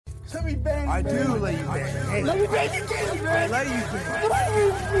Let me bang you, I man. do let you bang. Hey, Let me bang you, man. I let you bang.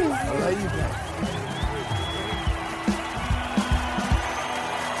 I let you bang.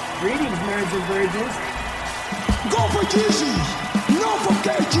 Greetings, marriage and virgins. Go for Jesus. No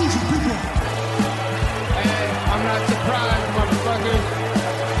forget Jesus, people. Hey, I'm not surprised, motherfuckers.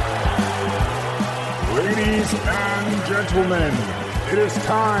 Ladies and gentlemen, it is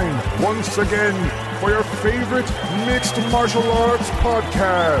time once again for your favorite mixed martial arts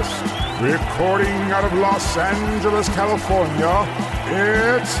podcast. Recording out of Los Angeles, California,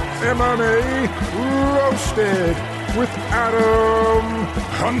 it's MMA Roasted with Adam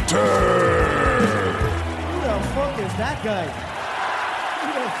Hunter. Who the fuck is that guy?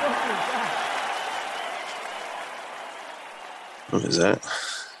 Who the fuck is that? What is that?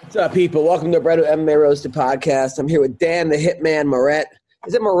 What's up, people? Welcome to Bread with MMA Roasted podcast. I'm here with Dan the Hitman Moret.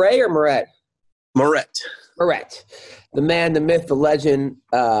 Is it Moret or Moret? Moret. Moret. The man, the myth, the legend,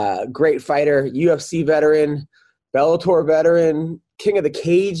 great fighter, UFC veteran, Bellator veteran, King of the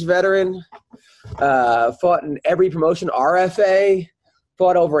Cage veteran, fought in every promotion, RFA,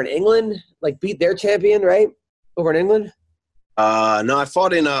 fought over in England, like beat their champion, right? Over in England? No, I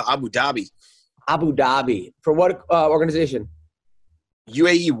fought in Abu Dhabi. Abu Dhabi. For what organization?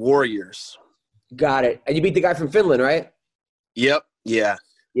 UAE Warriors. Got it. And you beat the guy from Finland, right? Yep. Yeah.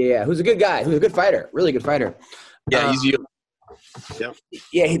 Yeah, who's a good guy. Who's a good fighter. Really good fighter. Yeah, he's you. Yep.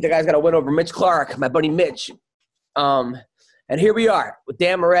 Yeah, the guy's got a win over Mitch Clark, my buddy Mitch. And here we are with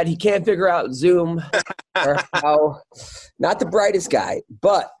Dan Moret. He can't figure out Zoom or how. Not the brightest guy,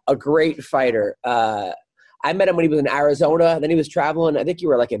 but a great fighter. I met him when he was in Arizona. Then he was traveling. I think you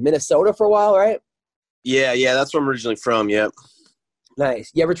were like in Minnesota for a while, right? Yeah, that's where I'm originally from. Yep.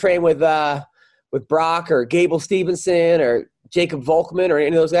 Nice. You ever train with Brock or Gable Stevenson or Jacob Volkman or any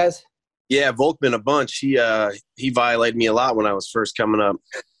of those guys? Yeah, Volkman a bunch. He violated me a lot when I was first coming up.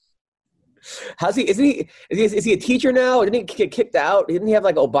 How's he? Is he a teacher now? Didn't he get kicked out? Didn't he have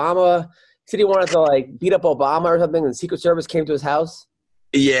like Obama? Said he wanted to like beat up Obama or something, and the Secret Service came to his house.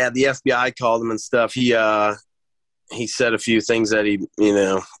 Yeah, the FBI called him and stuff. He said a few things that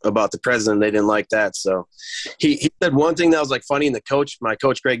about the president. They didn't like that. So he said one thing that was like funny. And my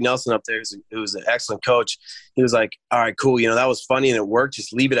coach, Greg Nelson up there, who was an excellent coach. He was like, all right, cool. That was funny and it worked.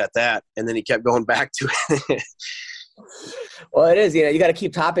 Just leave it at that. And then he kept going back to it. Well, it is, you got to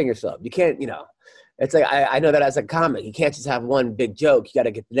keep topping yourself. You can't, it's like, I know that as a comic, you can't just have one big joke. You got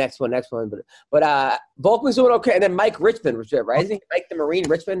to get the next one. But Volkman's doing okay. And then Mike Richmond, right? Isn't he Mike the Marine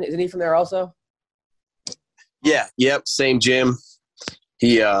Richmond? Isn't he from there also? Yeah. Yep. Same gym.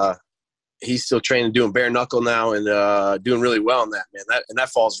 He's still training, doing bare knuckle now, and doing really well in that, man. That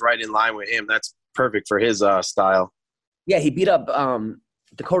falls right in line with him. That's perfect for his style. Yeah, he beat up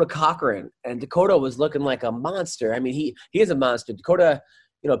Dakota Cochran, and Dakota was looking like a monster. I mean, he is a monster. Dakota,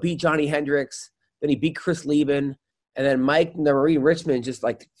 beat Johnny Hendricks, then he beat Chris Lieben, and then Mike the Marine Richmond just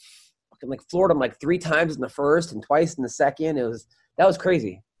like floored him like 3 times in the first and twice in the second. That was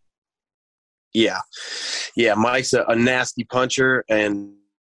crazy. Yeah, Mike's a nasty puncher. And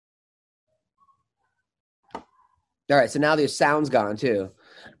all right, so now the sound's gone too.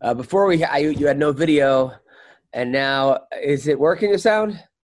 Before you had no video, and now is it working? Your sound?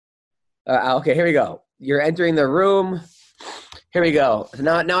 Okay, here we go. You're entering the room. Here we go. So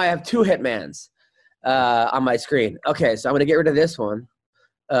now I have 2 Hitmans on my screen. Okay, so I'm gonna get rid of this one.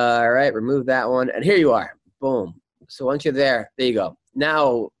 All right, remove that one, and here you are. Boom. So once you're there you go.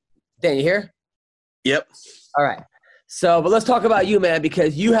 Now, Dan, you here? Yep. All right. So, but let's talk about you, man,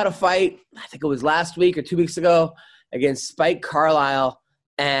 because you had a fight, I think it was last week or 2 weeks ago, against Spike Carlisle.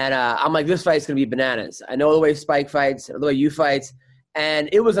 And I'm like, this fight's going to be bananas. I know the way Spike fights, the way you fight. And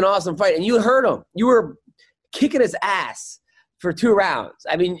it was an awesome fight. And you hurt him. You were kicking his ass for 2 rounds.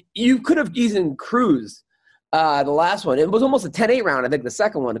 I mean, you could have even cruised the last one. It was almost a 10-8 round, I think, the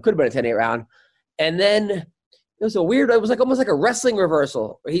second one. It could have been a 10-8 round. And then it was almost like a wrestling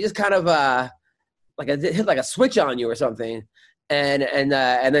reversal. Where he just kind of hit like a switch on you or something, and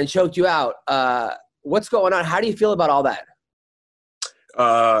then choked you out. What's going on? How do you feel about all that?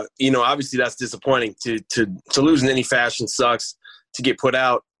 Obviously that's disappointing. To lose in any fashion sucks. To get put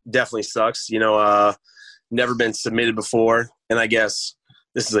out definitely sucks. Never been submitted before, and I guess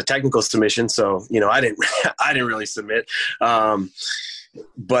this is a technical submission, so I didn't really submit.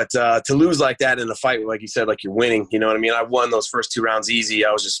 But to lose like that in a fight, like you said, like you're winning, you know what I mean? I won those first 2 rounds easy.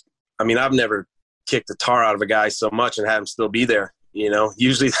 I've never kicked the tar out of a guy so much and had him still be there.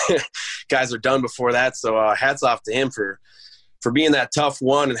 Usually guys are done before that. So hats off to him for being that tough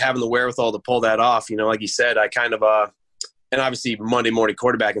one and having the wherewithal to pull that off. Like you said, I kind of, and obviously Monday morning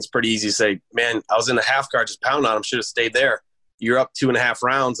quarterback, it's pretty easy to say, man, I was in a half guard, just pounding on him, should have stayed there. you're up 2.5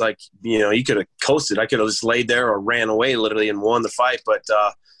 rounds, like, you know, you could have coasted. I could have just laid there or ran away literally and won the fight. But,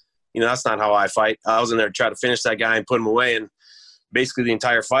 you know, that's not how I fight. I was in there to try to finish that guy and put him away. And basically the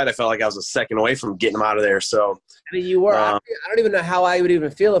entire fight, I felt like I was a second away from getting him out of there. So, I mean, you were. I don't even know how I would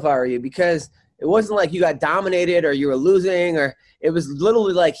even feel if I were you, because it wasn't like you got dominated or you were losing, or it was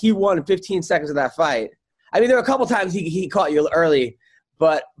literally like he won 15 seconds of that fight. I mean, there were a couple times he caught you early,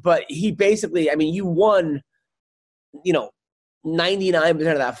 but he basically, I mean, you won, you know, 99%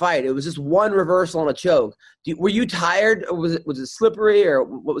 of that fight. It was just one reversal and a choke. Were you tired, or was it slippery, or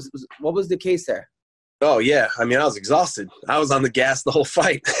what was the case there? Oh, yeah. I mean, I was exhausted. I was on the gas the whole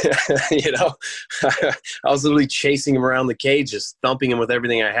fight. You know, I was literally chasing him around the cage, just thumping him with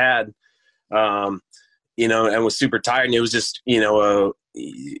everything I had, you know, and was super tired. And it was just, you know,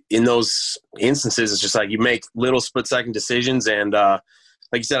 in those instances, it's just like you make little split-second decisions. And like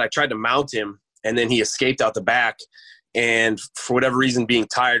you said, I tried to mount him, and then he escaped out the back. And for whatever reason, being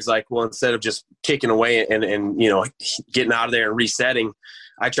tired is like, well, instead of just kicking away and you know, getting out of there and resetting,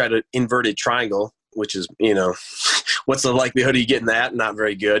 I tried an inverted triangle, which is, you know, what's the likelihood of you getting that? Not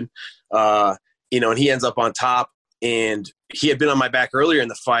very good. You know, and he ends up on top, and he had been on my back earlier in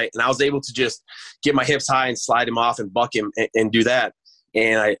the fight, and I was able to just get my hips high and slide him off and buck him and do that.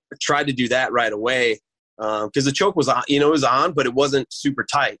 And I tried to do that right away because the choke was on, you know, it was on, but it wasn't super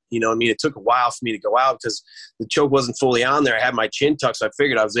tight. You know what I mean? It took a while for me to go out because the choke wasn't fully on there. I had my chin tucked, so I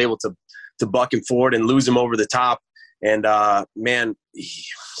figured I was able to buck him forward and lose him over the top. And, man,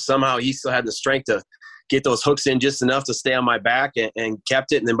 somehow he still had the strength to get those hooks in just enough to stay on my back and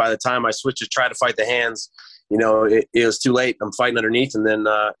kept it. And then by the time I switched to try to fight the hands, you know, it was too late. I'm fighting underneath. And then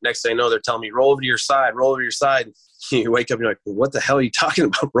next thing I know, they're telling me, roll over to your side, roll over to your side. You wake up and you're like, what the hell are you talking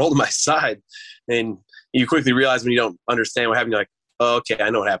about? Roll to my side. And you quickly realize when you don't understand what happened, you're like, oh, okay, I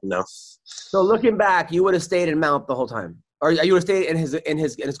know what happened now. So looking back, you would have stayed in mount the whole time, or you would have stayed in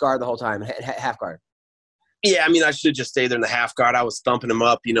his guard the whole time, half guard. Yeah, I mean, I should just stay there in the half guard. I was thumping him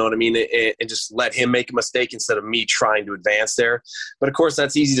up, you know what I mean, and just let him make a mistake instead of me trying to advance there. But, of course,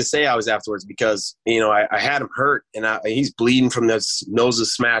 that's easy to say always afterwards because, you know, I had him hurt, and he's bleeding from his nose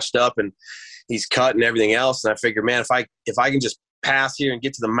is smashed up, and he's cut and everything else. And I figured, man, if I can just pass here and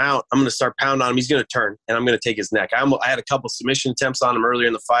get to the mount, I'm going to start pounding on him. He's going to turn, and I'm going to take his neck. I had a couple submission attempts on him earlier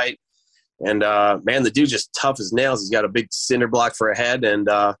in the fight. And, man, the dude's just tough as nails. He's got a big cinder block for a head and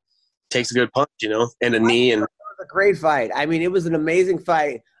takes a good punch, you know, and a knee. And it was a great fight. I mean, it was an amazing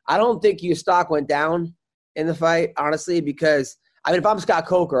fight. I don't think your stock went down in the fight, honestly, because, I mean, if I'm Scott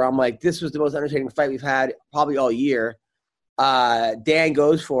Coker, I'm like, this was the most entertaining fight we've had probably all year. Dan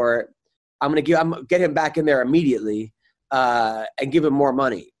goes for it. I'm gonna get him back in there immediately and give him more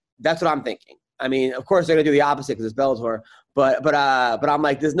money. That's what I'm thinking. I mean, of course they're gonna do the opposite because it's Bellator, but I'm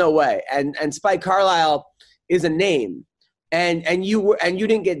like, there's no way. And Spike Carlyle is a name, and you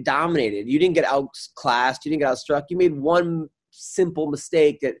didn't get dominated. You didn't get outclassed. You didn't get outstruck. You made one simple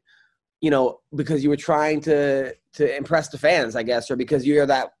mistake that, you know, because you were trying to impress the fans, I guess, or because you're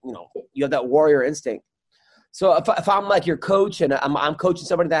that, you know, you have that warrior instinct. So if I'm like your coach and I'm coaching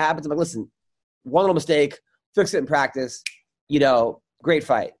somebody that happens, I'm like, listen, one little mistake, fix it in practice, you know, great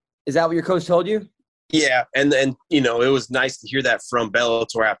fight. Is that what your coach told you? Yeah, and you know, it was nice to hear that from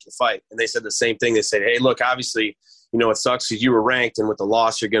Bellator after the fight. And they said the same thing. They said, hey, look, obviously, you know, it sucks because you were ranked, and with the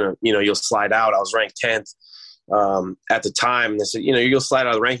loss, you're going to, you know, you'll slide out. I was ranked 10th at the time. And they said, you know, you'll slide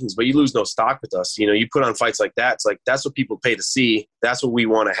out of the rankings, but you lose no stock with us. You know, you put on fights like that. It's like, that's what people pay to see. That's what we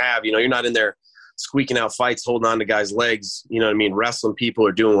want to have. You know, you're not in there squeaking out fights, holding on to guys' legs, you know what I mean, wrestling people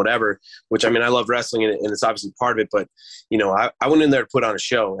or doing whatever, which, I mean, I love wrestling and it's obviously part of it, but, you know, I went in there to put on a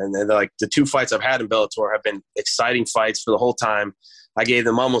show, and like the 2 fights I've had in Bellator have been exciting fights for the whole time. I gave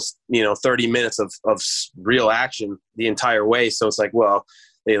them almost, you know, 30 minutes of real action the entire way. So it's like, well,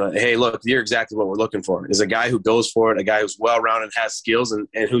 hey, look, you're exactly what we're looking for, is a guy who goes for it, a guy who's well-rounded, has skills, and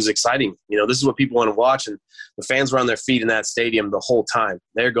who's exciting. You know, this is what people want to watch, and the fans were on their feet in that stadium the whole time.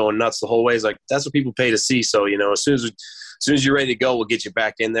 They're going nuts the whole way. It's like, that's what people pay to see. So, you know, as soon as you're ready to go, we'll get you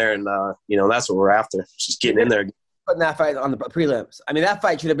back in there, and, you know, that's what we're after, just getting in there. Putting that fight on the prelims. I mean, that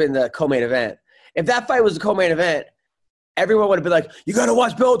fight should have been the co-main event. If that fight was the co-main event, everyone would have been like, you got to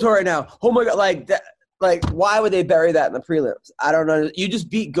watch Bellator right now. Oh, my God, like that. Like, why would they bury that in the prelims? I don't know. You just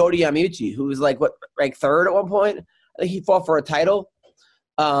beat Goto Yamauchi, who was like, what, ranked 3rd at one point? I think he fought for a title.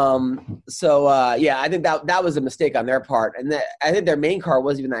 Yeah, I think that was a mistake on their part. And I think their main card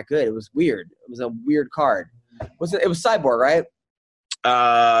wasn't even that good. It was weird. It was a weird card. It was Cyborg,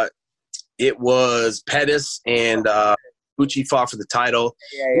 right? It was Pettis and Uchi fought for the title.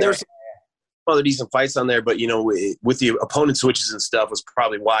 Yeah. other decent fights on there, but with the opponent switches and stuff was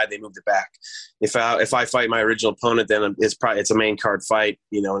probably why they moved it back. If I fight my original opponent, then it's a main card fight,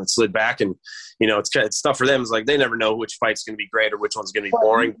 and it slid back, and it's tough for them. It's like they never know which fight's going to be great or which one's going to be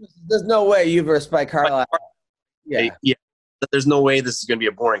boring. There's no way you versus Spike Carlisle. Yeah. There's no way this is going to be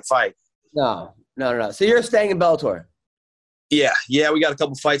a boring fight. No. So you're staying in Bellator. Yeah. We got a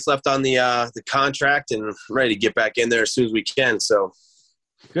couple fights left on the contract, and ready to get back in there as soon as we can. So.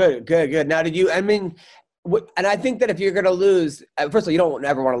 Good. Now, and I think that if you're going to lose, first of all, you don't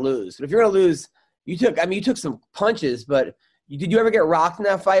ever want to lose. But if you're going to lose, you took some punches, but did you ever get rocked in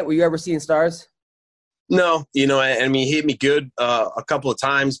that fight? Were you ever seeing stars? No, he hit me good a couple of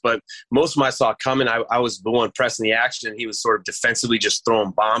times, but most of them I saw coming. I was the one pressing the action, and he was sort of defensively just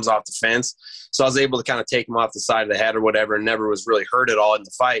throwing bombs off the fence. So I was able to kind of take him off the side of the head or whatever, and never was really hurt at all in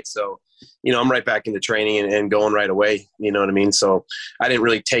the fight. So, I'm right back into training and going right away. You know what I mean? So I didn't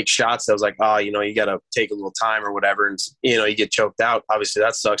really take shots. I was like, you got to take a little time or whatever. And, you get choked out. Obviously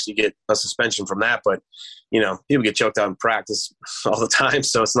that sucks. You get a suspension from that, but people get choked out in practice all the time.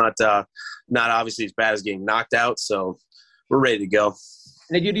 So it's not obviously as bad as getting knocked out. So we're ready to go.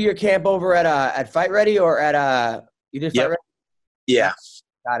 Did you do your camp over at Fight Ready or at you did Fight Ready? Yeah.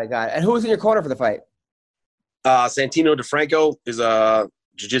 Got it. And who was in your corner for the fight? Santino DeFranco is a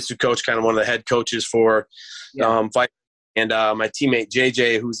jiu-jitsu coach, kind of one of the head coaches for fight. And my teammate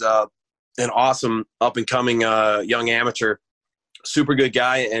JJ, who's an awesome up-and-coming young amateur, super good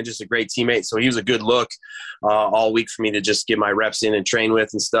guy and just a great teammate. So he was a good look all week for me to just get my reps in and train with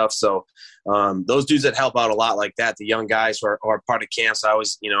and stuff. So those dudes that help out a lot like that, the young guys who are part of camps, I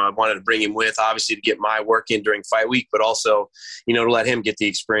always, I wanted to bring him with, obviously to get my work in during fight week, but also, to let him get the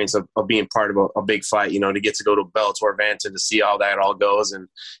experience of being part of a big fight, to get to go to a Bellator event and to see how that all goes and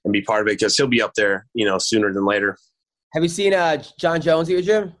be part of it, because he'll be up there, sooner than later. Have you seen John Jones at your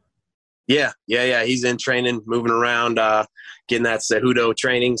gym? Yeah. He's in training, moving around, getting that Cejudo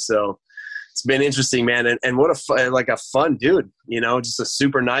training. So it's been interesting, man. And what a fun dude, just a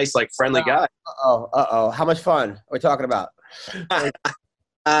super nice, friendly guy. How much fun are we talking about?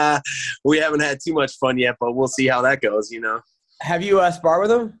 We haven't had too much fun yet, but we'll see how that goes, Have you sparred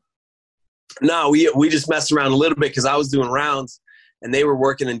with him? No, we just messed around a little bit because I was doing rounds and they were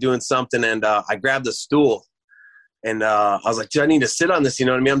working and doing something. And I grabbed a stool. And I was like, dude, I need to sit on this. You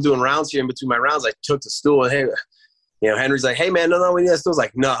know what I mean? I'm doing rounds here in between my rounds. I took the stool and, hey, Henry's like, hey, man, no, we need that stool. I was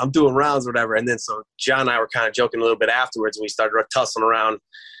like, no, I'm doing rounds or whatever. And then so John and I were kind of joking a little bit afterwards, and we started tussling around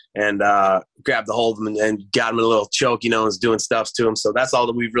and grabbed the hold of him and got him in a little choke, and was doing stuff to him. So that's all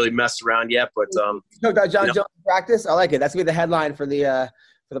that we've really messed around yet. But you talked about John Jones in practice? I like it. That's going to be the headline for the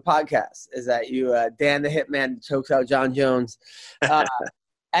podcast, is that you Dan the Hitman chokes out John Jones.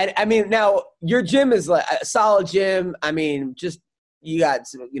 And I mean, now your gym is like a solid gym. I mean, just you got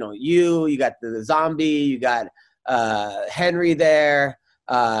you got the zombie, you got Henry there.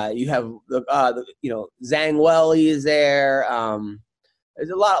 You have Zhang Weili is there. There's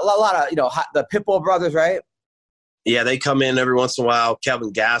a lot of the Pitbull brothers, right? Yeah, they come in every once in a while.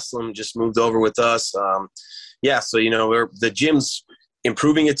 Kelvin Gastelum just moved over with us. So the gym's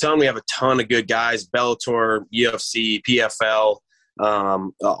improving a ton. We have a ton of good guys: Bellator, UFC, PFL.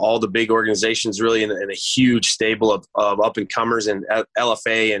 All the big organizations really in a huge stable of up-and-comers and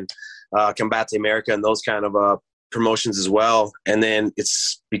LFA and Combate America and those kind of promotions as well. And then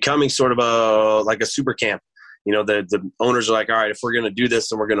it's becoming sort of a super camp. The owners are like, all right, if we're going to do this,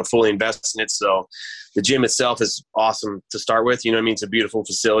 then we're going to fully invest in it. So the gym itself is awesome to start with. It's a beautiful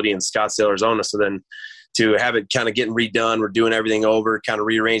facility in Scottsdale, Arizona. So then to have it kind of getting redone, we're doing everything over, kind of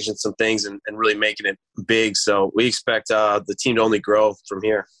rearranging some things and really making it big. So we expect the team to only grow from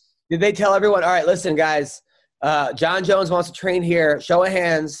here. Did they tell everyone, all right, listen, guys, John Jones wants to train here. Show of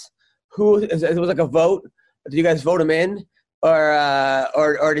hands. It was like a vote. Did you guys vote him in?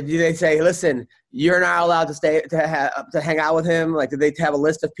 Or did they say, listen, you're not allowed to stay to hang out with him? Like, did they have a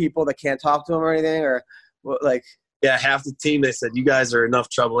list of people that can't talk to him or anything? Or like? Yeah, half the team, they said, you guys are enough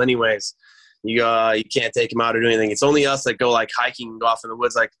trouble anyways. You can't take him out or do anything. It's only us that go hiking off in the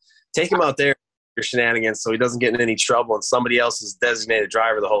woods. Take him out there, your shenanigans, so he doesn't get in any trouble. And somebody else is designated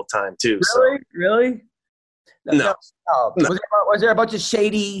driver the whole time too. Really? No. Was there a bunch of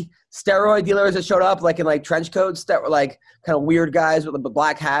shady steroid dealers that showed up in trench coats that were kind of weird guys with the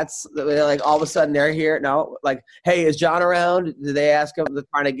black hats? That all of a sudden they're here. No, hey, is John around? Did they ask him? They're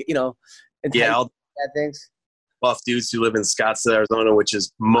trying to get bad things. Buff dudes who live in Scottsdale, Arizona, which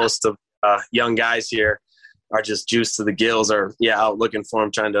is most of young guys here, are just juiced to the gills, are out looking for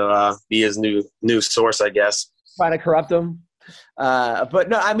him, trying to be his new source, I guess. Trying to corrupt him. But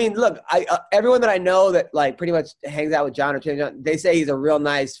no, I mean, look, everyone that I know that pretty much hangs out with John or John, they say he's a real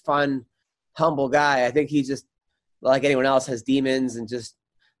nice, fun humble guy. I think he just, like anyone else, has demons and just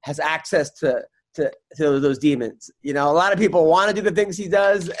has access to those demons. You know, a lot of people want to do the things he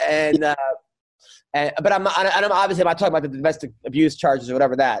does, but I'm obviously not talking about the domestic abuse charges or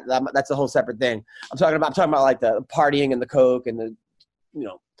whatever that's a whole separate thing. I'm talking about like the partying and the coke and the, you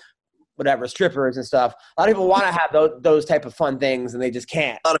know, whatever, strippers and stuff. A lot of people want to have those type of fun things and they just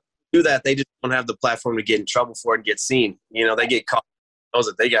can't. A lot of people do that. They just don't have the platform to get in trouble for it and get seen. You know, they get caught, knows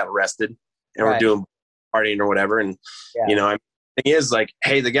that they got arrested and we're doing partying or whatever. And, you know, the thing is like,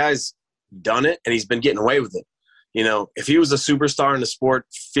 hey, the guy's done it and he's been getting away with it. You know, if he was a superstar in the sport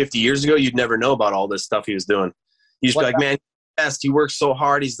 50 years ago, you'd never know about all this stuff he was doing. You'd just be like, man, he's the best. He works so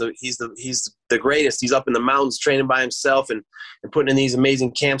hard. He's the greatest. He's up in the mountains training by himself and putting in these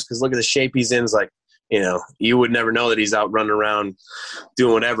amazing camps because look at the shape he's in. It's like, you know, you would never know that he's out running around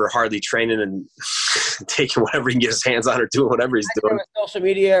doing whatever, hardly training and taking whatever he can get his hands on or doing whatever he's doing. Social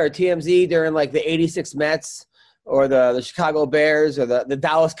media or TMZ during like the 86 Mets or the Chicago Bears or the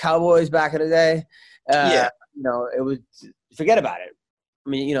Dallas Cowboys back in the day. You know, it was, forget about it. I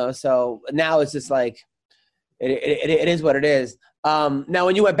mean, you know, so now it's just like, it is what it is. Now,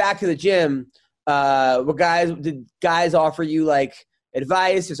 when you went back to the gym, did guys offer you like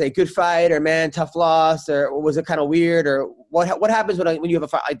advice or say good fight or man, tough loss, or was it kind of weird, or what happens when you have a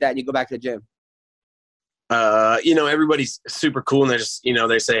fight like that and you go back to the gym? You know, everybody's super cool and they just, you know,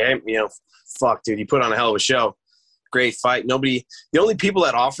 they say, hey, you know, fuck dude, you put on a hell of a show. Great fight. The only people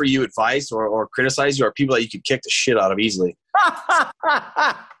that offer you advice or criticize you are people that you could kick the shit out of easily.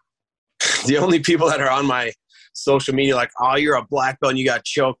 The only people that are on my social media, like, oh, you're a black belt and you got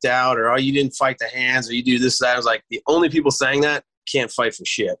choked out, or oh, you didn't fight the hands, or you do this, that. I was like, the only people saying that can't fight for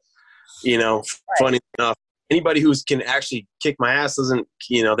shit. You know, funny enough, anybody who can actually kick my ass doesn't,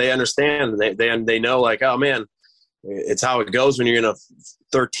 you know, they understand. They know, like, oh, man, it's how it goes when you're in a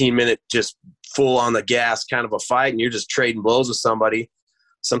 13-minute just full on the gas kind of a fight and you're just trading blows with somebody.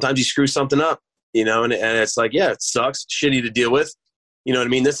 Sometimes you screw something up, you know, and it's like, yeah, it sucks. It's shitty to deal with. You know what I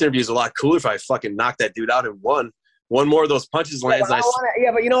mean? This interview is a lot cooler if I fucking knocked that dude out in one more of those punches lands. But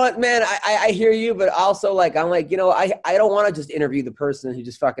you know what, man, I hear you, but also like, I'm like, you know, I don't want to just interview the person who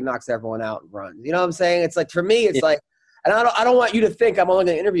just fucking knocks everyone out and runs. You know what I'm saying? It's like, for me, it's like, and I don't want you to think I'm only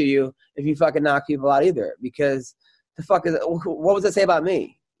going to interview you if you fucking knock people out either, because the fuck is, what was that say about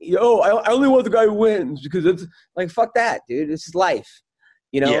me? Yo, I only want the guy who wins, because it's like, fuck that, dude. It's just life,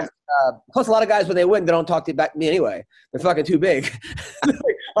 you know? Yeah. Plus, a lot of guys, when they win, they don't talk to me anyway. They're fucking too big.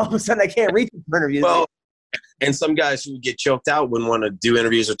 All of a sudden, I can't reach them for interviews. Well, and some guys who get choked out wouldn't want to do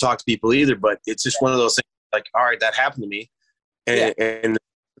interviews or talk to people either, but it's just one of those things like, all right, that happened to me. And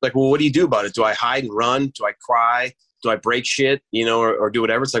like, well, what do you do about it? Do I hide and run? Do I cry? Do I break shit, you know, or do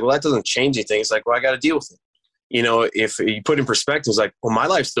whatever? It's like, well, that doesn't change anything. It's like, well, I got to deal with it. You know, if you put in perspective, it's like, well, my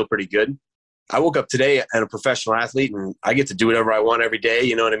life's still pretty good. I woke up today and a professional athlete and I get to do whatever I want every day.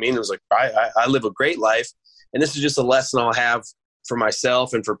 You know what I mean? It was like, I live a great life. And this is just a lesson I'll have for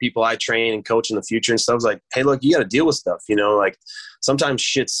myself and for people I train and coach in the future and stuff. It's like, hey, look, you got to deal with stuff. You know, like sometimes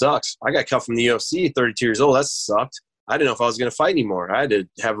shit sucks. I got cut from the UFC at 32 years old. That sucked. I didn't know if I was going to fight anymore. I had to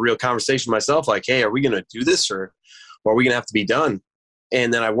have a real conversation with myself. Like, hey, are we going to do this or are we going to have to be done?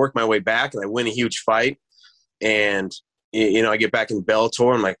 And then I work my way back and I win a huge fight. And, you know, I get back in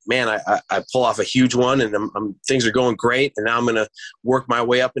Bellator. I'm like, man, I pull off a huge one and things are going great. And now I'm going to work my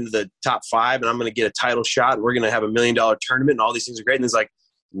way up into the top 5 and I'm going to get a title shot and we're going to have $1 million tournament and all these things are great. And it's like,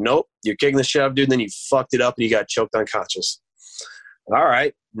 nope, you're kicking the shit out of dude. And then you fucked it up and you got choked unconscious. All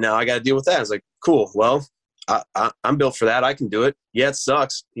right, now I got to deal with that. It's like, cool. Well, I'm built for that. I can do it. Yeah, it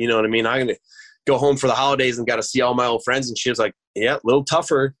sucks. You know what I mean? I'm going to go home for the holidays and got to see all my old friends and shit. It's like, yeah, a little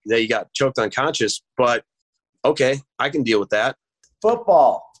tougher that you got choked unconscious, but okay, I can deal with that.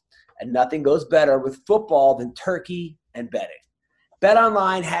 Football. And nothing goes better with football than turkey and betting.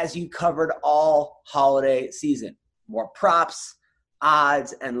 BetOnline has you covered all holiday season. More props,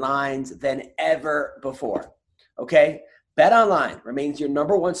 odds, and lines than ever before. Okay? BetOnline remains your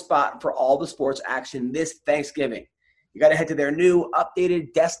number one spot for all the sports action this Thanksgiving. You got to head to their new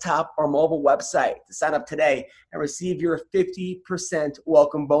updated desktop or mobile website to sign up today and receive your 50%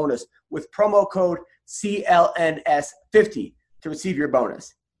 welcome bonus with promo code CLNS50 to receive your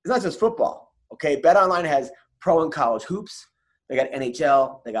bonus. It's not just football, okay? BetOnline has pro and college hoops. They got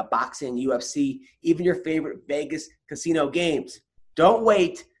NHL. They got boxing, UFC, even your favorite Vegas casino games. Don't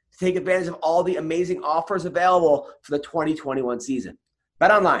wait to take advantage of all the amazing offers available for the 2021 season.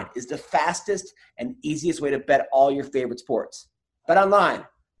 BetOnline is the fastest and easiest way to bet all your favorite sports. BetOnline,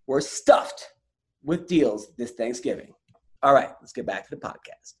 we're stuffed with deals this Thanksgiving. All right, let's get back to the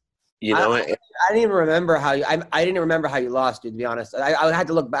podcast. You know, I didn't even remember how you. I didn't remember how you lost, dude. To be honest, I had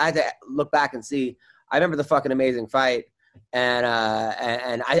to look. I had to look back and see. I remember the fucking amazing fight, and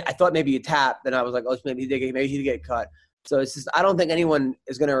I thought maybe you tapped. Then I was like, oh, maybe he did get cut. So it's just I don't think anyone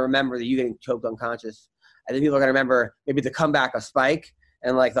is going to remember that you getting choked unconscious. I think people are going to remember maybe the comeback of Spike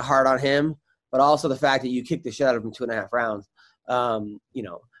and like the hard on him, but also the fact that you kicked the shit out of him 2.5 rounds. You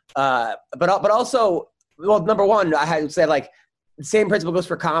know, but also, well, number one, I had said like. The same principle goes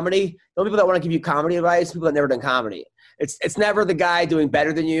for comedy. The only people that want to give you comedy advice, people that never done comedy. It's never the guy doing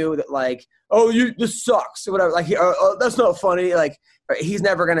better than you that like, oh, this sucks or whatever. Like, that's not funny. Like, he's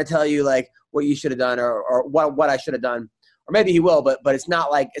never going to tell you like what you should have done or what I should have done. Or maybe he will, but it's not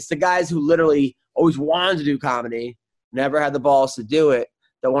like it's the guys who literally always wanted to do comedy, never had the balls to do it,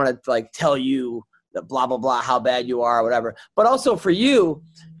 that want to like tell you that blah blah blah how bad you are or whatever. But also for you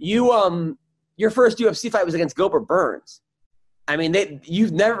your first UFC fight was against Gilbert Burns. I mean,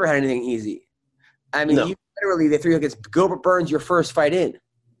 you've never had anything easy. I mean, you literally they threw you against Gilbert Burns your first fight in.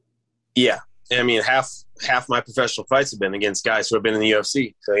 Yeah, I mean, half my professional fights have been against guys who have been in the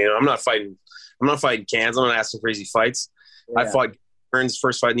UFC. So you know, I'm not fighting cans. I'm not asking for easy fights. Yeah. I fought Burns'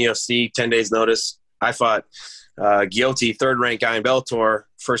 first fight in the UFC, 10 days notice. I fought Guilty, third-ranked guy in Bellator,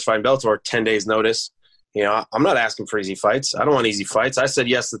 first fight in Bellator, 10 days notice. You know, I'm not asking for easy fights. I don't want easy fights. I said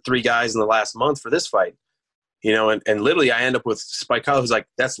yes to 3 guys in the last month for this fight. You know, and literally I end up with Spike Carlyle, who's like,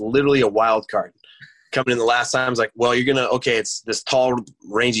 that's literally a wild card. Coming in the last time, I was like, well, you're going to, okay, it's this tall,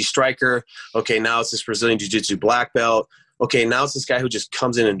 rangy striker. Okay, now it's this Brazilian Jiu-Jitsu black belt. Okay, now it's this guy who just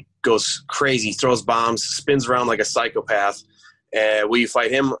comes in and goes crazy, throws bombs, spins around like a psychopath. Will you fight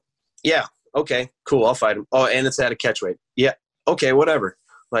him? Yeah, okay, cool, I'll fight him. Oh, and it's at a catch weight. Yeah, okay, whatever.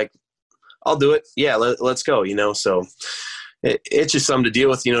 Like, I'll do it. Yeah, let's go, you know, so – it's just something to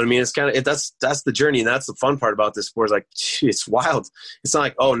deal with, you know what I mean? It's kind of that's the journey, and that's the fun part about this sport. Is like, it's wild. It's not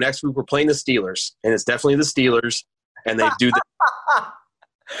like, oh, next week we're playing the Steelers, and it's definitely the Steelers, and they do that.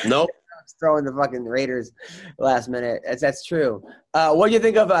 Nope. Throwing the fucking Raiders last minute. That's true. What do you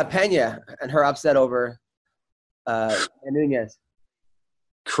think of Pena and her upset over Nunez?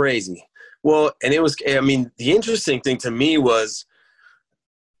 Crazy. Well, and it was. I mean, the interesting thing to me was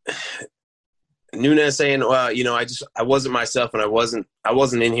Nunez saying, well, you know, I wasn't myself and I wasn't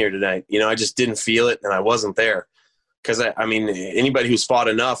in here tonight. You know, I just didn't feel it and I wasn't there. Because, I mean, anybody who's fought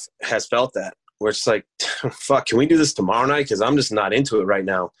enough has felt that. Where it's like, fuck, can we do this tomorrow night? Because I'm just not into it right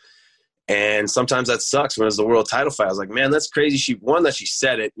now. And sometimes that sucks. When it was the world title fight, I was like, man, that's crazy. That she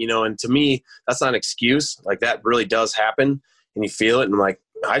said it, you know, and to me, that's not an excuse. Like, that really does happen and you feel it. And like,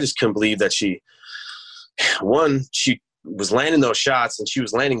 I just couldn't believe that she was landing those shots and she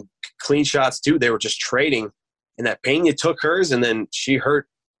was landing clean shots too. They were just trading, and that Pena took hers, and then she hurt,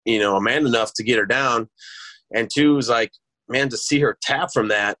 you know, Amanda enough to get her down. And 2 was like, man, to see her tap from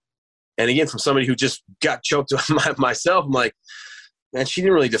that, and again from somebody who just got choked myself, I'm like, man, she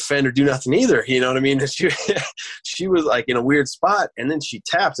didn't really defend or do nothing either. You know what I mean? She was like in a weird spot, and then she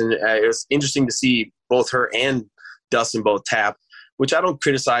tapped, and it was interesting to see both her and Dustin both tap. Which I don't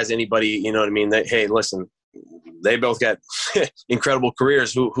criticize anybody. You know what I mean? Hey, listen. They both got incredible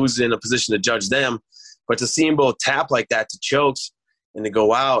careers. Who's in a position to judge them? But to see them both tap like that to chokes and to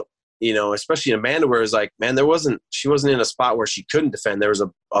go out, you know, especially in Amanda, where it's like, man, she wasn't in a spot where she couldn't defend. There was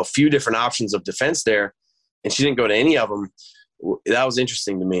a few different options of defense there, and she didn't go to any of them. That was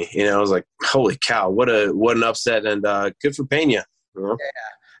interesting to me. You know, I was like, holy cow, what an upset, and good for Pena. You know? Yeah,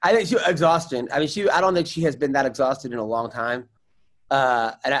 I think she was exhausted. I mean, I don't think she has been that exhausted in a long time.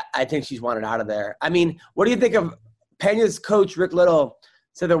 And I think she's wanted out of there. I mean, what do you think of Pena's coach, Rick Little,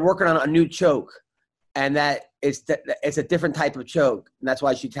 said they're working on a new choke, and that it's a different type of choke, and that's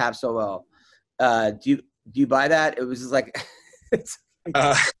why she taps so well. Do you buy that? It was just like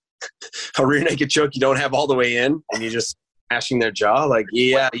a rear naked choke you don't have all the way in, and you're just smashing their jaw. Like,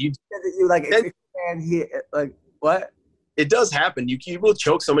 yeah, you like expand here, like what? It does happen. You will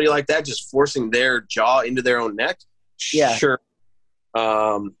choke somebody like that, just forcing their jaw into their own neck. Yeah, sure.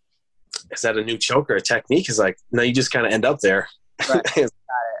 Is that a new choke or a technique? Is like, no, you just kind of end up there. Right.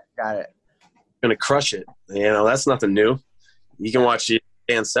 Got it. Gonna crush it. You know, that's nothing new. You can watch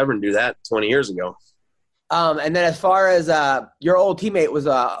Dan Severn do that 20 years ago. And then as far as your old teammate was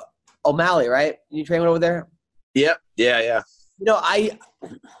O'Malley, right? You train over there? Yep. Yeah. You know,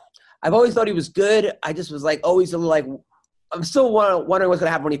 I've always thought he was good. I just was like always a little like, I'm still wondering what's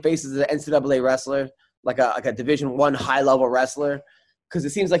gonna happen when he faces an NCAA wrestler, like a Division I high level wrestler. Because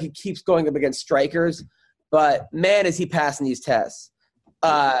it seems like he keeps going up against strikers, but man, is he passing these tests?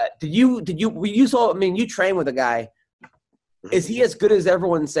 You train with a guy. Is he as good as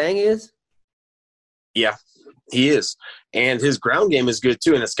everyone's saying he is? Yeah. He is. And his ground game is good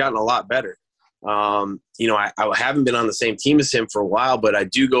too, and it's gotten a lot better. I haven't been on the same team as him for a while, but I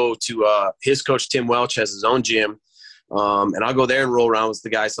do go to his coach, Tim Welch, has his own gym. And I'll go there and roll around with the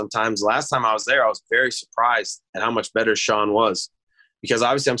guy sometimes. Last time I was there, I was very surprised at how much better Sean was, because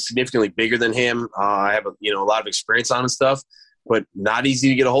obviously I'm significantly bigger than him. I have a lot of experience on and stuff, but not easy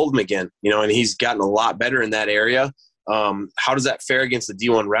to get a hold of him again, and he's gotten a lot better in that area. How does that fare against the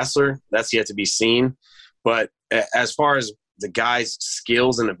D1 wrestler? That's yet to be seen. But as far as the guy's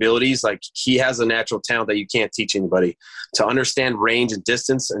skills and abilities, like, he has a natural talent that you can't teach anybody. To understand range and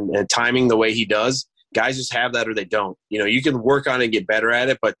distance and timing the way he does, guys just have that or they don't. You can work on it and get better at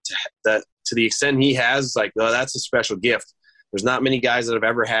it, but to the extent he has, like, that's a special gift. There's not many guys that have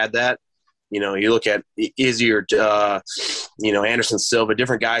ever had that. You look at Izzy or, Anderson Silva,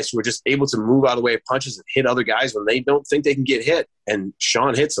 different guys who are just able to move out of the way of punches and hit other guys when they don't think they can get hit. And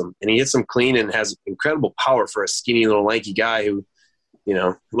Sean hits them, and he hits them clean and has incredible power for a skinny little lanky guy who,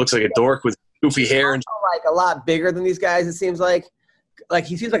 looks like a dork with goofy hair. And like a lot bigger than these guys, it seems like. Like,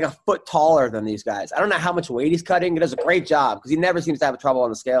 he seems like a foot taller than these guys. I don't know how much weight he's cutting. He does a great job because he never seems to have trouble on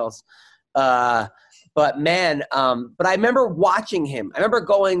the scales. But I remember watching him. I remember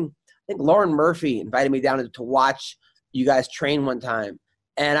going – I think Lauren Murphy invited me down to watch you guys train one time.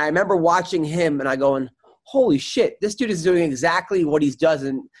 And I remember watching him and I going, holy shit, this dude is doing exactly what he does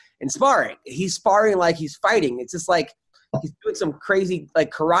in sparring. He's sparring like he's fighting. It's just like he's doing some crazy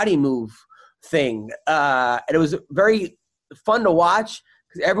like karate move thing. And it was very fun to watch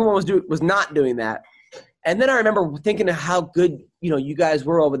because everyone was not doing that. And then I remember thinking of how good, you guys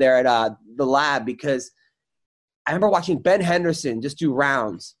were over there at the lab, because I remember watching Ben Henderson just do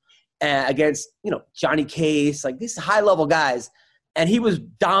rounds against, Johnny Case, like these high-level guys, and he was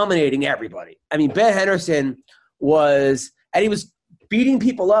dominating everybody. I mean, Ben Henderson was beating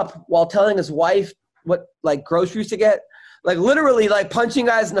people up while telling his wife what, like, groceries to get. Like, literally, like, punching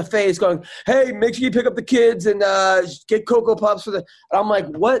guys in the face, going, hey, make sure you pick up the kids and get Cocoa Puffs for the – and I'm like,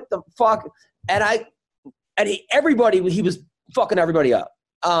 what the fuck? He was fucking everybody up.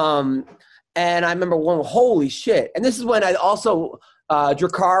 And I remember one, holy shit. And this is when I also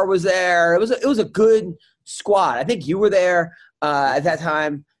Drakkar was there. It was a good squad. I think you were there at that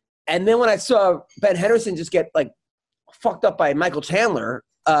time. And then when I saw Ben Henderson just get like fucked up by Michael Chandler,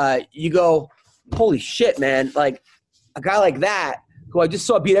 you go, holy shit, man. Like, a guy like that, who I just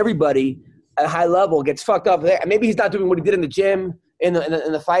saw beat everybody at a high level, gets fucked up there. And maybe he's not doing what he did in the gym in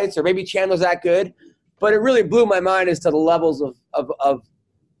the fights, or maybe Chandler's that good. But it really blew my mind as to the levels of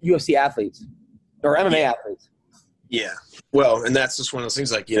UFC athletes or MMA athletes. Yeah. Well, and that's just one of those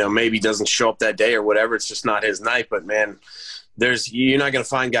things, like, maybe he doesn't show up that day or whatever. It's just not his night. But, man, you're not going to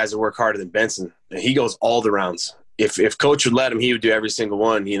find guys that work harder than Benson. He goes all the rounds. If Coach would let him, he would do every single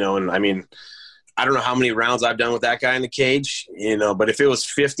one, and I mean, I don't know how many rounds I've done with that guy in the cage, but if it was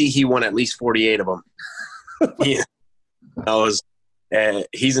 50, he won at least 48 of them.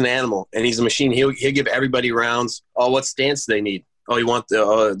 He's an animal, and he's a machine. He'll give everybody rounds. Oh, what stance do they need? Oh, you want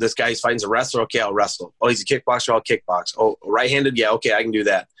this guy who's fighting a wrestler? Okay, I'll wrestle. Oh, he's a kickboxer? I'll kickbox. Oh, right-handed? Yeah, okay, I can do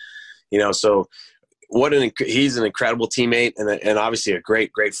that. So he's an incredible teammate and obviously a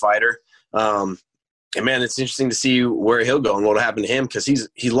great, great fighter. And, man, it's interesting to see where he'll go and what will happen to him, because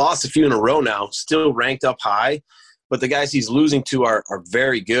he lost a few in a row now, still ranked up high, but the guys he's losing to are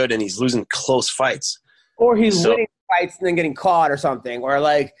very good, and he's losing close fights. Or he's winning fights and then getting caught or something, or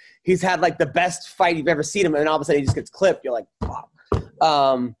like he's had like the best fight you've ever seen him, and then all of a sudden he just gets clipped. You're like, fuck.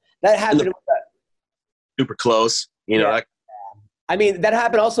 That happened. Super close, Yeah. I mean, that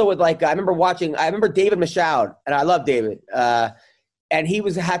happened also with like I remember David Michaud, and I love David, and he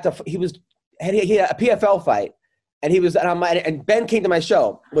had a PFL fight, and Ben came to my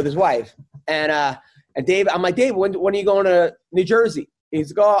show with his wife, and Dave, I'm like, Dave, when are you going to New Jersey?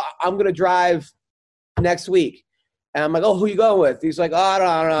 He's like, oh, I'm gonna drive next week. And I'm like, oh, who you going with? He's like, oh, I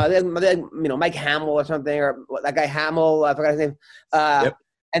don't know. Mike Hamill or something, or that guy Hamill, I forgot his name. Yep.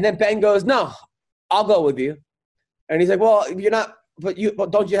 And then Ben goes, no, I'll go with you. And he's like, well, you're not, but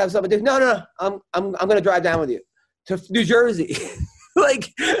don't you have something to do? No, I'm going to drive down with you to New Jersey.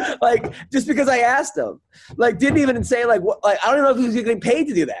 like just because I asked him, like, didn't even say like, what, like, I don't know if he was getting paid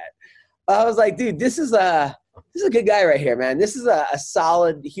to do that. I was like, dude, this is a good guy right here, man. This is a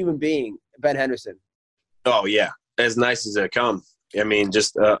solid human being, Ben Henderson. Oh yeah. As nice as they come. I mean,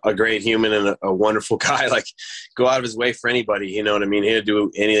 just a great human and a wonderful guy. Like, go out of his way for anybody. You know what I mean? He'll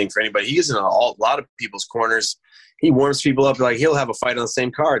do anything for anybody. He is in a lot of people's corners. He warms people up. Like, he'll have a fight on the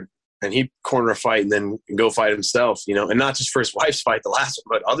same card, and he'd corner a fight and then go fight himself. And not just for his wife's fight, the last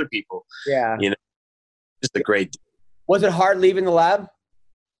one, but other people. Yeah. Just a great. Was it hard leaving the lab?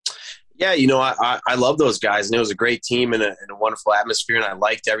 Yeah, you know, I love those guys, and it was a great team and a wonderful atmosphere, and I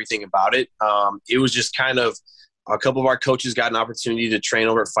liked everything about it. It was just kind of a couple of our coaches got an opportunity to train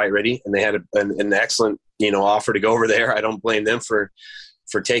over at Fight Ready, and they had an excellent, you know, offer to go over there. I don't blame them for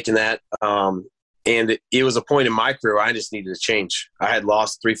taking that. And it was a point in my career where I just needed to change. I had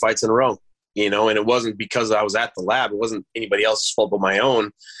lost 3 fights in a row, you know, and it wasn't because I was at the lab. It wasn't anybody else's fault but my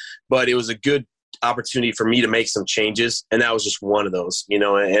own. But it was a good opportunity for me to make some changes, and that was just one of those, you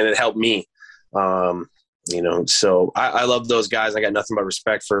know, and it helped me. You know, so I love those guys. I got nothing but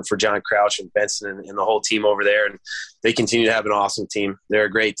respect for John Crouch and Benson and the whole team over there, and they continue to have an awesome team. They're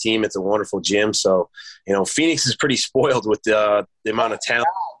a great team. It's a wonderful gym. So, you know, Phoenix is pretty spoiled with the amount of talent.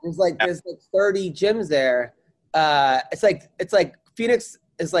 There's like 30 gyms there. It's like Phoenix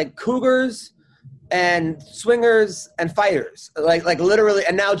is like Cougars and swingers and fighters, like literally,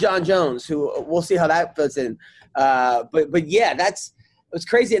 and now John Jones, who we'll see how that fits in. But yeah, it was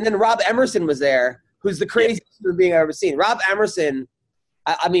crazy. And then Rob Emerson was there, who's the craziest human being I've ever seen. Rob Emerson,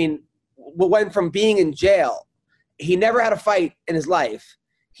 I mean, went from being in jail. He never had a fight in his life.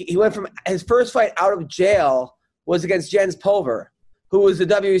 He went from his first fight out of jail was against Jens Pulver, who was the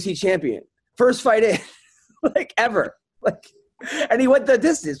WEC champion. First fight in, like ever. Like, and he went the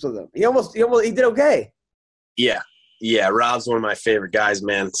distance with him. He did okay. Yeah, Rob's one of my favorite guys,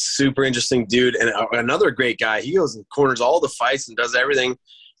 man. Super interesting dude. And another great guy. He goes and corners all the fights and does everything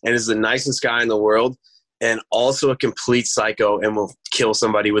and is the nicest guy in the world and also a complete psycho and will kill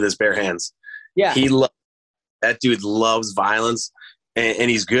somebody with his bare hands. Yeah. That dude loves violence and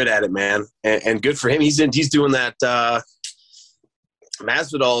he's good at it, man. And good for him. He's doing that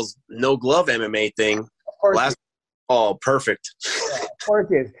Masvidal's no glove MMA thing. Oh, perfect. Yeah, of course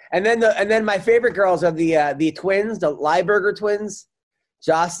it is. And then my favorite girls are the twins, the Lieberger twins,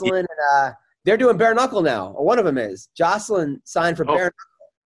 Jocelyn, and they're doing bare knuckle now. Or one of them is. Jocelyn signed for bare knuckle.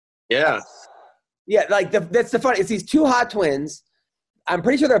 Yeah. Yeah, like that's the funny. It's these 2 hot twins. I'm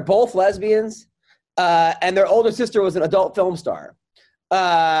pretty sure they're both lesbians, and their older sister was an adult film star.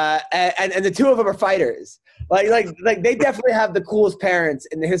 And the 2 of them are fighters. Like they definitely have the coolest parents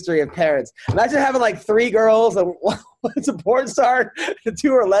in the history of parents. Imagine having like 3 girls and one's a porn star, the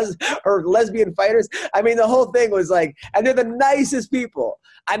 2 are lesbian fighters. I mean, the whole thing was like, and they're the nicest people.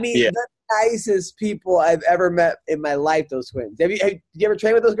 I mean, the nicest people I've ever met in my life. Those twins. Did you ever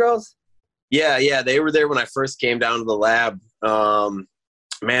train with those girls? Yeah, they were there when I first came down to the lab. Man,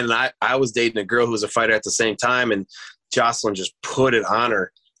 and I was dating a girl who was a fighter at the same time, and Jocelyn just put it on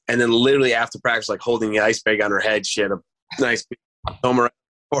her. And then literally after practice, like holding the ice bag on her head, she had a nice comb around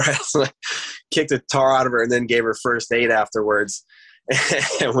her forehead, like, kicked the tar out of her and then gave her first aid afterwards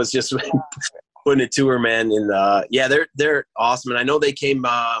and was just putting it to her, man. And yeah, they're awesome. And I know they came,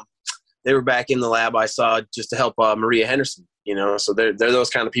 they were back in the lab I saw just to help Maria Henderson, you know, so they're those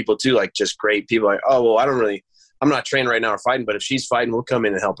kind of people too, like just great people. Like, oh, well, I'm not training right now or fighting, but if she's fighting, we'll come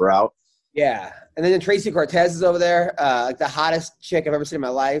in and help her out. Yeah. And then Tracy Cortez is over there, like the hottest chick I've ever seen in my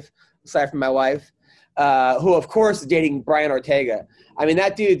life, aside from my wife, who, of course, is dating Brian Ortega. I mean,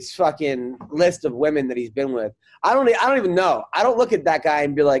 that dude's fucking list of women that he's been with. I don't even know. I don't look at that guy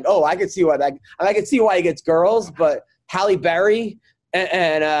and be like, oh, I could see why I could see why he gets girls, but Halle Berry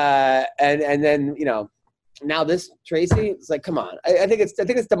and then, you know, now this Tracy, it's like, come on. I think it's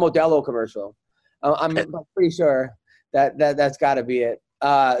the Modelo commercial. I'm pretty sure that's got to be it.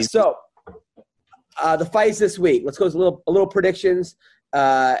 So the fights this week. Let's go with a little predictions,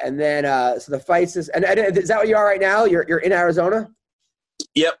 and then so the fights and is that what you are right now? You're in Arizona.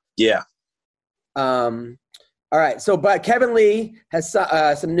 Yep. Yeah. All right. So, but Kevin Lee has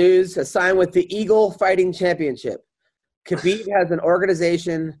some news. Has signed with the Eagle Fighting Championship. Khabib has an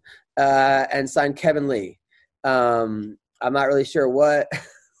organization and signed Kevin Lee. I'm not really sure what.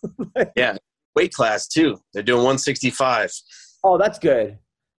 Yeah. Weight class too. They're doing 165. Oh, that's good.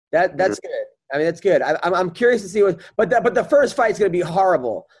 That's good. I mean, that's good. I'm curious to see what. But the first fight's going to be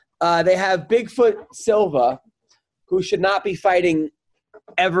horrible. They have Bigfoot Silva, who should not be fighting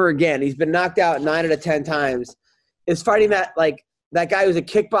ever again. He's been knocked out 9 out of 10 times. Is fighting that guy who's a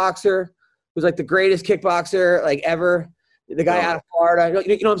kickboxer, who's like the greatest kickboxer like ever. The guy out of Florida.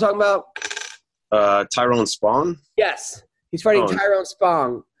 You know what I'm talking about? Tyrone Spong. Yes, he's fighting Tyrone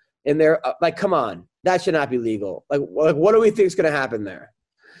Spong. And they're like, come on, that should not be legal. Like what do we think is going to happen there?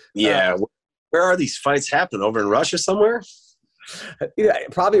 Yeah. Where are these fights happening? Over in Russia somewhere? Yeah,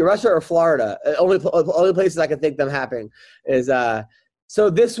 probably Russia or Florida. Only places I can think them happening is so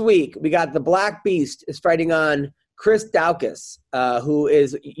this week we got the Black Beast is fighting on Chris Daukaus, who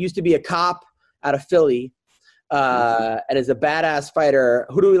used to be a cop out of Philly and is a badass fighter.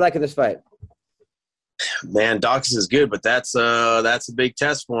 Who do we like in this fight? Man, Daukaus is good, but that's a big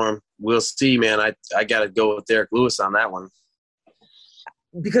test for him. we'll see, man. I got to go with Derek Lewis on that one.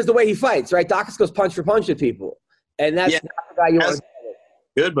 Because the way he fights, right? Dawkins goes punch for punch with people. And that's not the guy you want to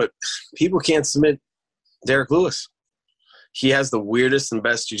good, but people can't submit Derek Lewis. He has the weirdest and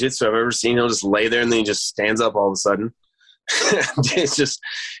best jiu-jitsu I've ever seen. He'll just lay there and then he just stands up all of a sudden. It's just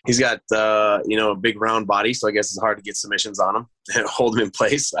he's got a big round body, so I guess it's hard to get submissions on him and hold him in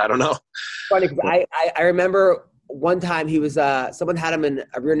place. I don't know. Funny because I remember one time he was someone had him in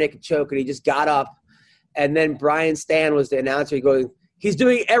a rear naked choke and he just got up, and then Brian Stan was the announcer. He goes, "He's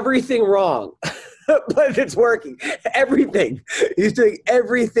doing everything wrong." But it's working. Everything. He's doing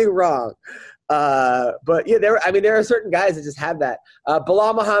everything wrong. But yeah, there are certain guys that just have that.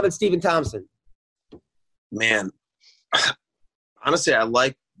 Bilal Muhammad, Stephen Thompson. Man, honestly, I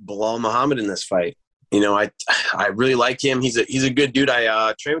like Bilal Muhammad in this fight. I really like him. He's a good dude.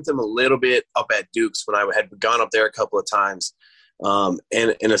 I trained with him a little bit up at Duke's when I had gone up there a couple of times. And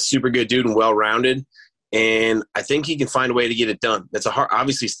a super good dude and well-rounded. And I think he can find a way to get it done.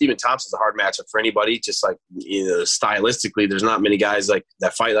 Obviously Stephen Thompson's a hard matchup for anybody, just like, stylistically, there's not many guys like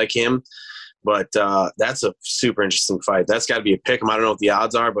that fight like him, but that's a super interesting fight. That's gotta be a pick 'em. I don't know what the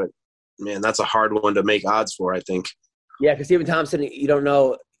odds are, but man, that's a hard one to make odds for, I think. Yeah. Cause Stephen Thompson, you don't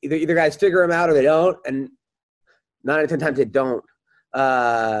know, either guys figure him out or they don't. And 9 out of 10 times they don't.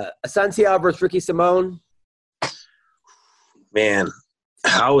 Asunciao versus Ricky Simone. Man,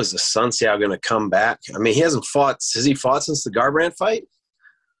 how is Asunciao going to come back? I mean, he hasn't fought. Has he fought since the Garbrandt fight?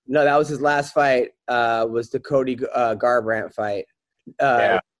 No, that was his last fight. Was the Cody Garbrandt fight?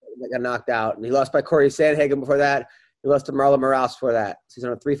 That got knocked out, and he lost by Corey Sandhagen before that. He lost to Marlon Moraes before that. So he's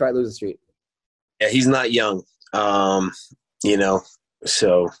on a 3-fight losing streak. Yeah, he's not young.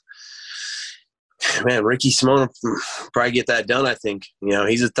 So man, Ricky Simone will probably get that done, I think.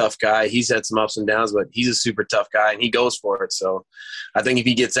 He's a tough guy. He's had some ups and downs, but he's a super tough guy, and he goes for it. So I think if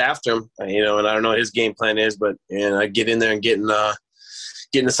he gets after him, and I don't know what his game plan is, but I get in there and get in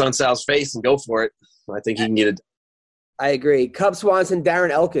Asunciao's face and go for it. I think he can get it. I agree. Cub Swanson,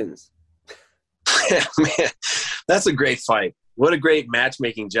 Darren Elkins. Man, that's a great fight. What a great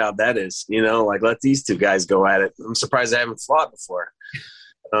matchmaking job that is. Let these two guys go at it. I'm surprised they haven't fought before.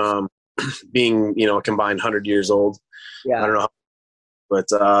 Being, a combined 100 years old. Yeah. I don't know. But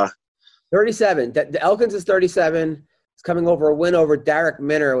 37. The Elkins is 37. He's coming over a win over Derek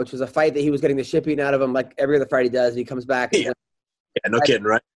Minner, which was a fight that he was getting the shit beaten out of him like every other fight he does. And he comes back. Yeah, no kidding,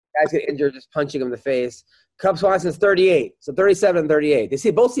 right? Guys get injured just punching him in the face. Cub Swanson's 38. So 37 and 38.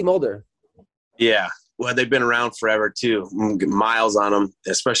 They both seem older. Yeah. Well, they've been around forever, too. Miles on them,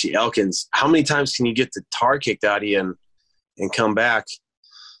 especially Elkins. How many times can you get the tar kicked out of you and come back?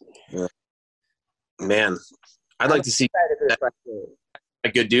 Man, I'd like to see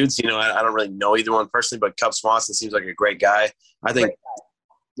good dudes. I don't really know either one personally, but Cub Swanson seems like a great guy. I think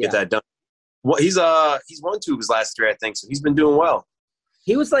get that done. Well, he's won 2 of his last 3, I think, so he's been doing well.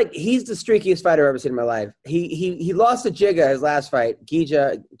 He's the streakiest fighter I've ever seen in my life. He lost to Giga his last fight,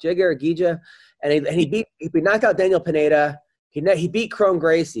 Giga, and he knocked out Daniel Pineda. He beat Crone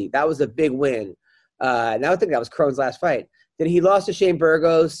Gracie. That was a big win. And I think that was Crone's last fight. Then he lost to Shane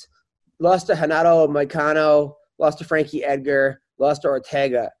Burgos, lost to Hanato Moicano, lost to Frankie Edgar, lost to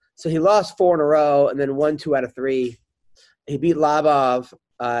Ortega. So he lost 4 in a row and then won 2 out of 3. He beat Labov.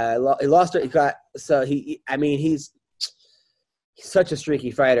 He lost. He's such a streaky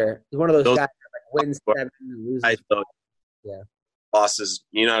fighter. He's one of those guys that wins 7 and loses. I thought, losses.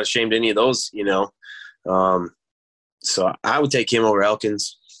 You're not ashamed of any of those, So I would take him over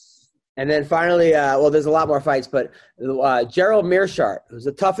Elkins. And then finally, there's a lot more fights, but Gerald Meerschaert, who's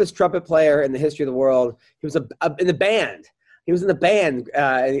the toughest trumpet player in the history of the world. He was in the band. He was in the band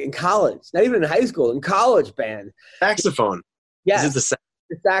in college, not even in high school, in college band. Saxophone. Yeah, the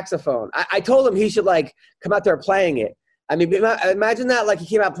saxophone. I told him he should come out there playing it. I mean, imagine that he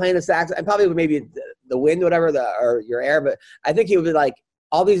came out playing the sax, and probably maybe the wind, whatever, or your air. But I think he would be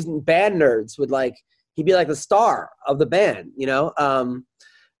all these band nerds would he'd be the star of the band,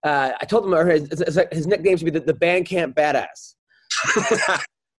 I told him his nickname should be the Bandcamp Badass.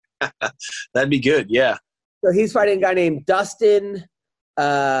 That'd be good, yeah. So he's fighting a guy named Dustin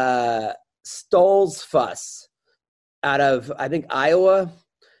Stolzfuss out of, I think, Iowa,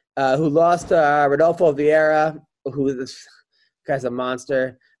 who lost to Rodolfo Vieira, who this guy's a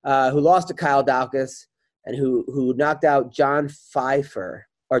monster, who lost to Kyle Daukaus, and who knocked out John Pfeiffer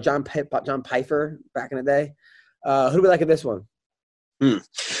back in the day. Who do we like in this one? Man,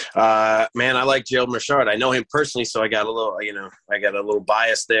 I like Gerald Meerschaert. I know him personally, so I got a little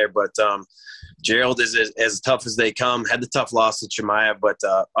bias there. But Gerald is as tough as they come. Had the tough loss to Chimaev, but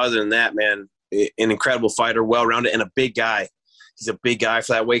other than that, man, an incredible fighter, well-rounded, and a big guy. He's a big guy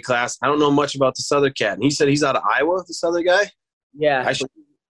for that weight class. I don't know much about this other cat. And he said he's out of Iowa, this other guy? Yeah. I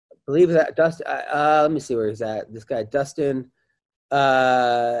believe that Dustin. Let me see where he's at. This guy, Dustin.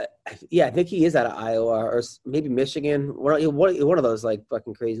 I think he is out of Iowa or maybe Michigan. One of those like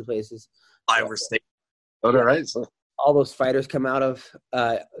fucking crazy places. Iowa State. All right. So. All those fighters come out of.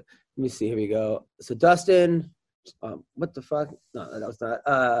 Let me see. Here we go. So Dustin. What the fuck? No, that was not.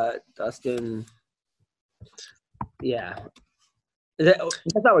 Dustin. Yeah. That's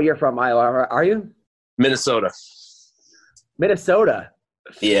not where you're from, Iowa, are you? Minnesota. Minnesota.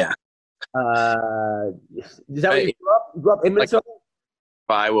 Yeah. Is that where you grew up? You grew up in Minnesota?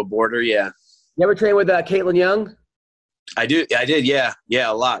 Iowa border, yeah. You ever train with Caitlin Young? I did, yeah,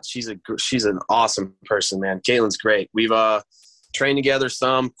 a lot. She's an awesome person, man. Caitlin's great. We've trained together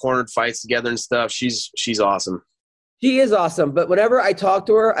some, cornered fights together and stuff. She's awesome. She is awesome, but whenever I talk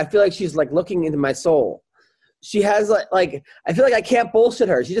to her, I feel like she's like looking into my soul. She has like I feel like I can't bullshit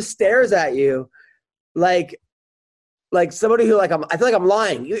her. She just stares at you like somebody who I feel like I'm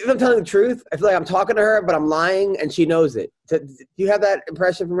lying. If I'm telling the truth, I feel like I'm talking to her, but I'm lying and she knows it. Do you have that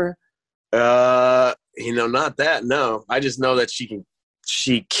impression from her? Not that, no. I just know that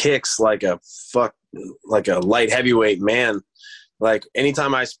she kicks like a light heavyweight man. Like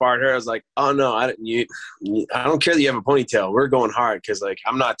anytime I sparred her, I was like, oh no, I don't care that you have a ponytail. We're going hard because like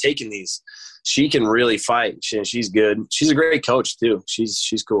I'm not taking these. She can really fight. She's good. She's a great coach too.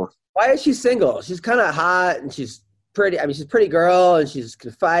 She's cool. Why is she single? She's kind of hot and she's pretty. I mean, she's a pretty girl and she can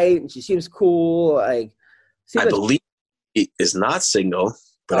fight and she seems cool. I believe she is not single,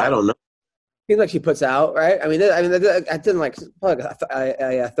 but I don't know. Seems like she puts out, right? I didn't like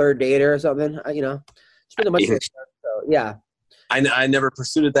a third date or something. She's been a bunch of stuff, so yeah. I never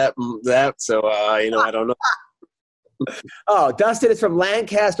pursued that, so I don't know. Oh, Dustin is from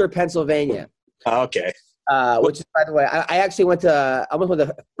Lancaster, Pennsylvania. Okay. Which is, by the way, I actually went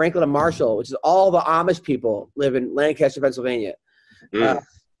to Franklin and Marshall, which is all the Amish people live in Lancaster, Pennsylvania.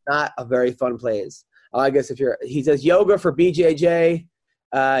 Not a very fun place. I guess he does yoga for BJJ.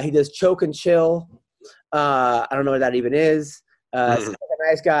 He does choke and chill. I don't know what that even is. Seems like a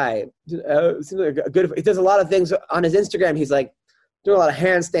nice guy. Seems like a good. He does a lot of things on his Instagram. He's like doing a lot of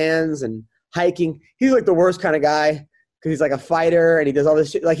handstands and hiking. He's like the worst kind of guy because he's like a fighter and he does all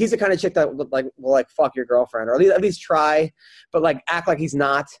this shit. Like he's the kind of chick that will fuck your girlfriend or at least try, but like act like he's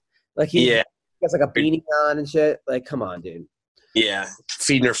not. Like he has like a beanie on and shit. Like come on, dude. Yeah,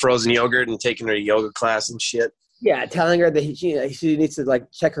 feeding her frozen yogurt and taking her to yoga class and shit. Yeah, telling her that she needs to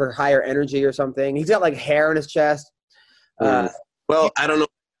like check her higher energy or something. He's got like hair on his chest. Well, I don't know,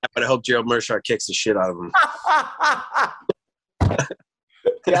 but I hope Gerald Meerschaert kicks the shit out of him.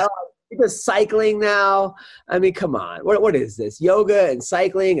 Yeah, he does cycling now. I mean, come on. What is this? Yoga and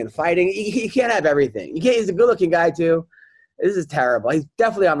cycling and fighting. He can't have everything. He's a good-looking guy, too. This is terrible. He's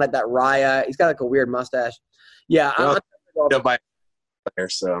definitely on that Raya. He's got like a weird mustache. Yeah.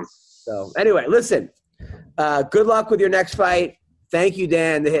 So anyway, listen. Good luck with your next fight. Thank you,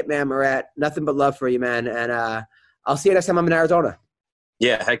 Dan, the Hitman Moret. Nothing but love for you, man. And I'll see you next time I'm in Arizona.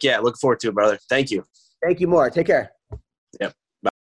 Yeah, heck yeah. Look forward to it, brother. Thank you. Thank you more. Take care. Yep.